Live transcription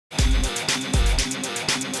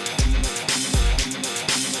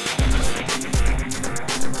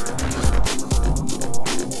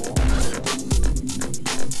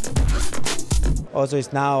Ozo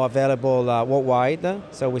is now available worldwide.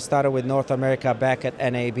 So we started with North America back at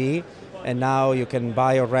NAB, and now you can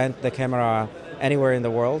buy or rent the camera anywhere in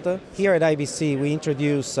the world. Here at IBC, we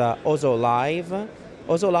introduce Ozo Live.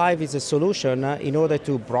 Ozo Live is a solution in order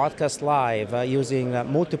to broadcast live using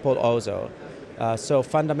multiple Ozo. So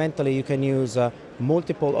fundamentally, you can use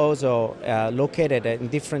multiple Ozo located in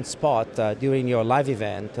different spots during your live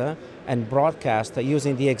event and broadcast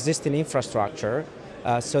using the existing infrastructure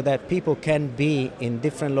so that people can be in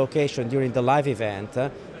different locations during the live event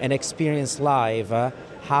and experience live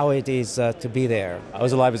how it is to be there.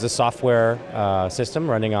 Ozo Live is a software system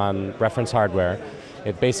running on reference hardware.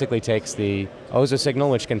 It basically takes the Ozo signal,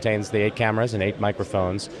 which contains the 8 cameras and 8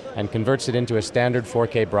 microphones, and converts it into a standard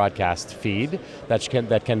 4K broadcast feed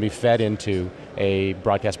that can be fed into a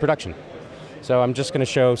broadcast production. So I'm just going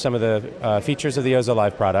to show some of the features of the Ozo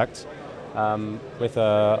Live product with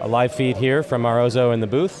a live feed here from our Ozo in the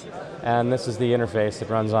booth. And this is the interface. It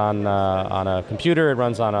runs on a computer, it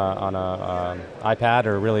runs on an iPad,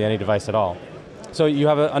 or really any device at all. So you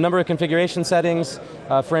have a number of configuration settings,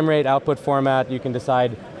 frame rate, output format. You can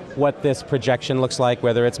decide what this projection looks like,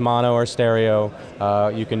 whether it's mono or stereo.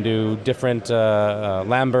 You can do different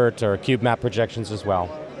Lambert or cube map projections as well.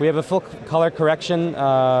 We have a full color correction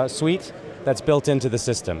suite that's built into the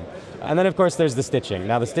system. And then of course there's the stitching.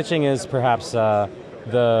 Now the stitching is perhaps the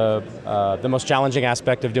most challenging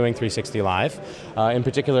aspect of doing 360 Live. In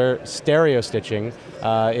particular, stereo stitching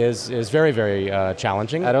is very, very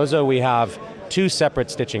challenging. At Ozo we have 2 separate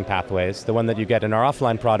stitching pathways. The one that you get in our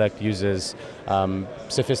offline product uses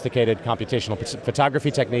sophisticated computational photography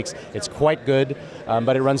techniques. It's quite good,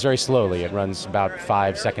 but it runs very slowly. It runs about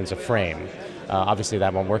 5 seconds a frame. Obviously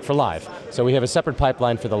that won't work for live. So we have a separate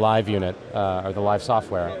pipeline for the live unit, or the live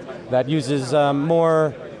software, that uses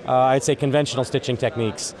more, I'd say, conventional stitching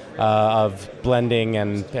techniques of blending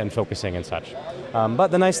and focusing and such. But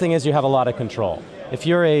the nice thing is you have a lot of control. If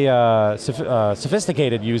you're a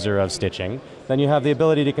sophisticated user of stitching, then you have the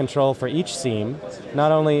ability to control for each seam,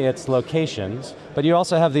 not only its locations, but you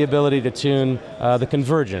also have the ability to tune the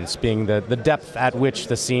convergence, being the depth at which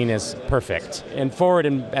the scene is perfect. And forward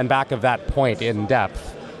and back of that point in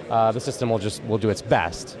depth, the system will do its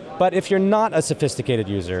best. But if you're not a sophisticated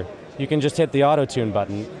user, you can just hit the auto-tune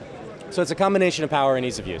button. So it's a combination of power and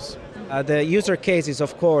ease of use. The user cases,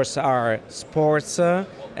 of course, are sports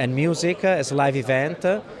and music as a live event,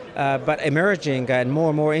 but emerging and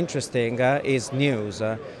more interesting is news.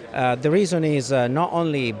 The reason is not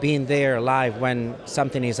only being there live when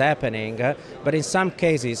something is happening, but in some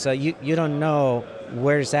cases you don't know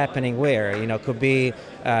where it's happening where. You know, it could be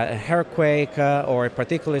a earthquake or a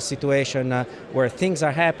particular situation where things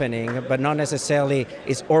are happening, but not necessarily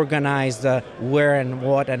is organized where and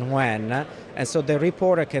what and when. And so the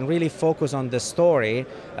reporter can really focus on the story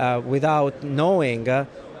without knowing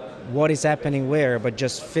what is happening where, but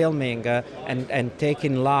just filming and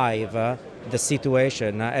taking live the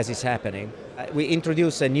situation as it's happening. We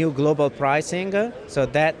introduced a new global pricing, so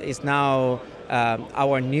that is now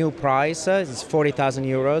our new price. It's 40,000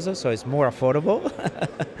 euros, so it's more affordable.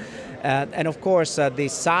 And of course, the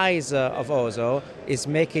size of Ozo is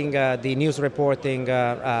making the news reporting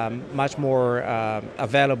much more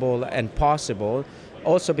available and possible.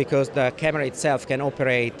 Also because the camera itself can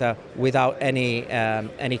operate without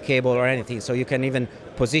any cable or anything. So you can even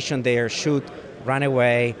position there, shoot, run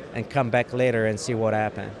away, and come back later and see what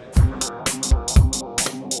happened.